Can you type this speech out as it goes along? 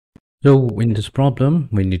So in this problem,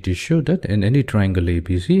 we need to show that in any triangle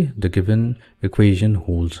ABC, the given equation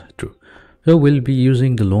holds true. So we'll be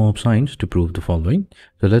using the law of sines to prove the following.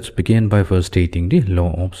 So let's begin by first stating the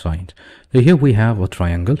law of sines. So here we have a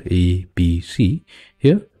triangle ABC.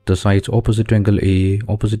 Here the sides opposite to angle A,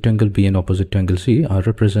 opposite to angle B and opposite to angle C are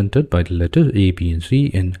represented by the letters A, B and C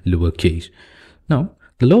in lowercase. Now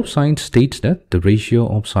the law of sines states that the ratio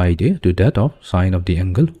of side A to that of sine of the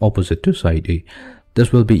angle opposite to side A.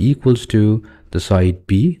 This will be equals to the side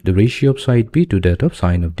B, the ratio of side B to that of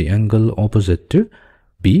sine of the angle opposite to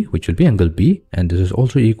B, which will be angle B, and this is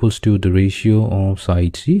also equals to the ratio of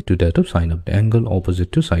side C to that of sine of the angle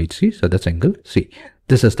opposite to side C, so that's angle C.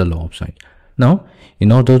 This is the law of sine. Now,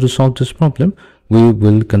 in order to solve this problem, we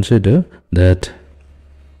will consider that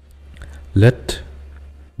let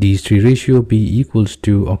these three ratio be equals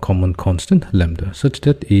to a common constant lambda, such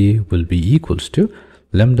that A will be equals to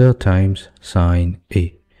lambda times sine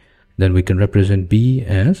A. Then we can represent B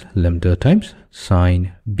as lambda times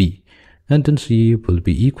sine B. And then C will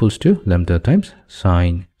be equals to lambda times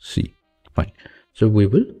sine C. Fine. So we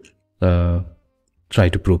will try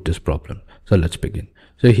to prove this problem. So let's begin.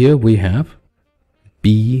 So here we have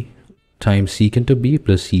B times secant of B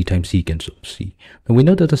plus C times secant of C. Now we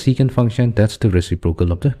know that the secant function, that's the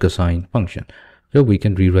reciprocal of the cosine function. So we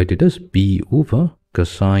can rewrite it as B over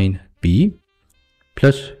cosine B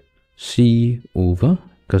plus C over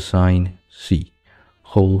cosine C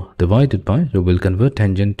whole divided by, so we'll convert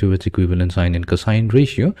tangent to its equivalent sine and cosine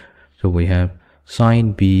ratio. So we have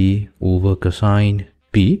sine B over cosine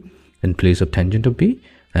B in place of tangent of B,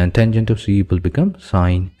 and tangent of C will become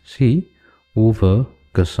sine C over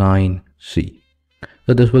cosine C.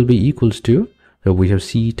 So this will be equals to, so we have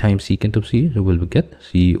C times secant of C, so we'll get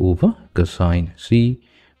C over cosine C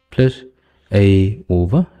plus A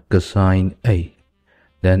over cosine A.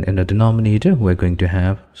 Then in the denominator, we're going to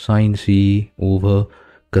have sine C over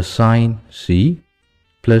cosine C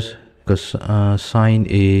plus sine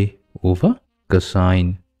A over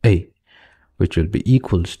cosine A, which will be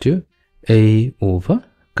equals to A over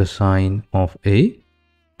cosine of A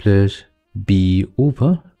plus B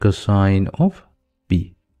over cosine of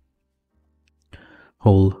B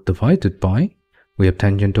whole divided by, we have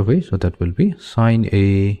tangent of A, so that will be sine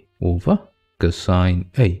A over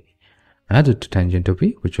cosine A added to tangent of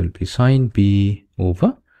B, which will be sine B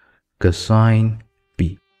over cosine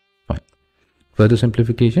B. Fine. Further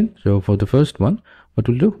simplification. So for the first one, what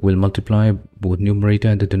we'll do, we'll multiply both numerator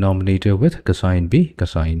and the denominator with cosine B,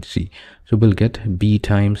 cosine C. So we'll get B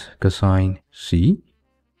times cosine C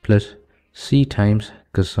plus C times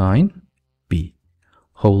cosine B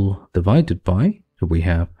whole divided by, so we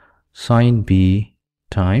have sine B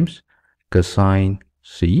times cosine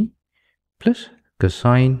C plus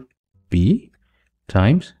cosine B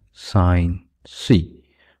times sine C.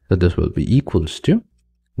 So this will be equals to,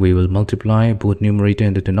 we will multiply both numerator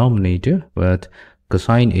and the denominator with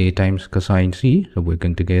cosine A times cosine C. So we're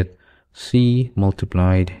going to get C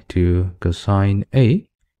multiplied to cosine A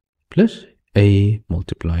plus A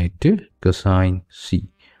multiplied to cosine C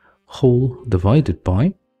whole divided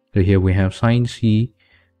by, so here we have sine C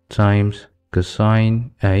times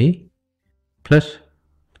cosine A plus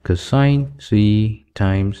cosine C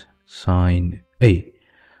times sine A.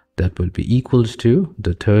 That will be equals to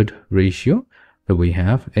the third ratio. So we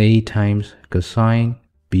have A times cosine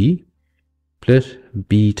B plus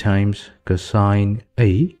B times cosine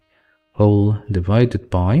A whole divided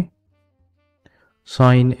by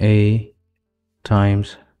sine A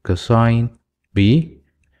times cosine B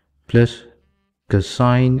plus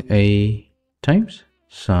cosine A times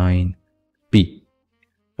sine B.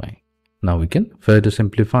 Fine. Now we can further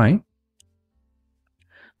simplify.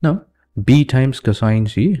 Now B times cosine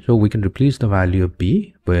C, so we can replace the value of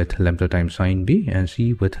B with lambda times sine B and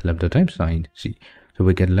C with lambda times sine C. So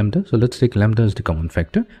we get lambda. So let's take lambda as the common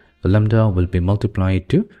factor. So lambda will be multiplied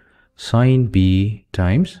to sine B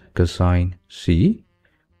times cosine C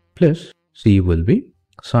plus C will be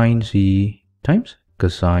sine C times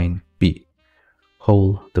cosine B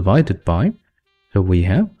whole divided by, so we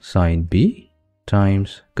have sine B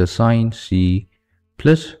times cosine C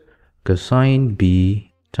plus cosine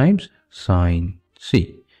B times sine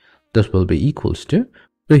C. This will be equals to,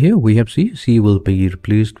 so here we have C will be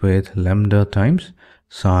replaced with lambda times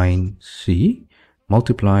sine C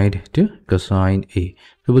multiplied to cosine A.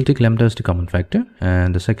 So we'll take lambda as the common factor,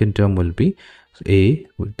 and the second term will be A,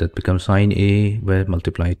 that becomes sine A where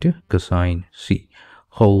multiplied to cosine C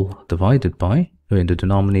whole divided by, so in the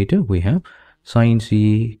denominator we have sine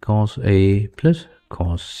C cos A plus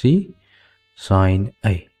cos C sine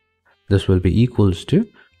A. This will be equals to,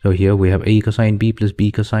 So here we have a cosine b plus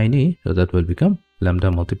b cosine a. So that will become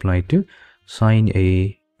lambda multiplied to sine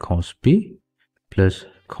a cos b plus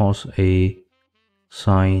cos a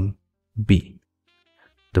sine b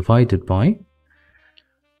divided by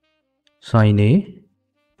sine a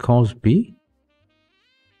cos b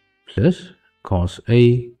plus cos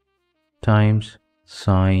a times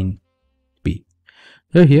sine b.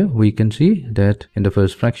 So here we can see that in the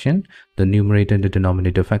first fraction, the numerator and the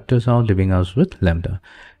denominator factors are leaving us with lambda.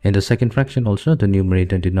 In the second fraction also, the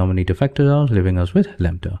numerator and denominator factors are leaving us with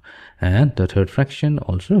lambda. And the third fraction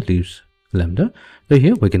also leaves lambda. So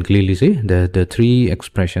here we can clearly say that the three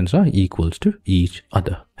expressions are equals to each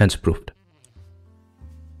other, hence proved.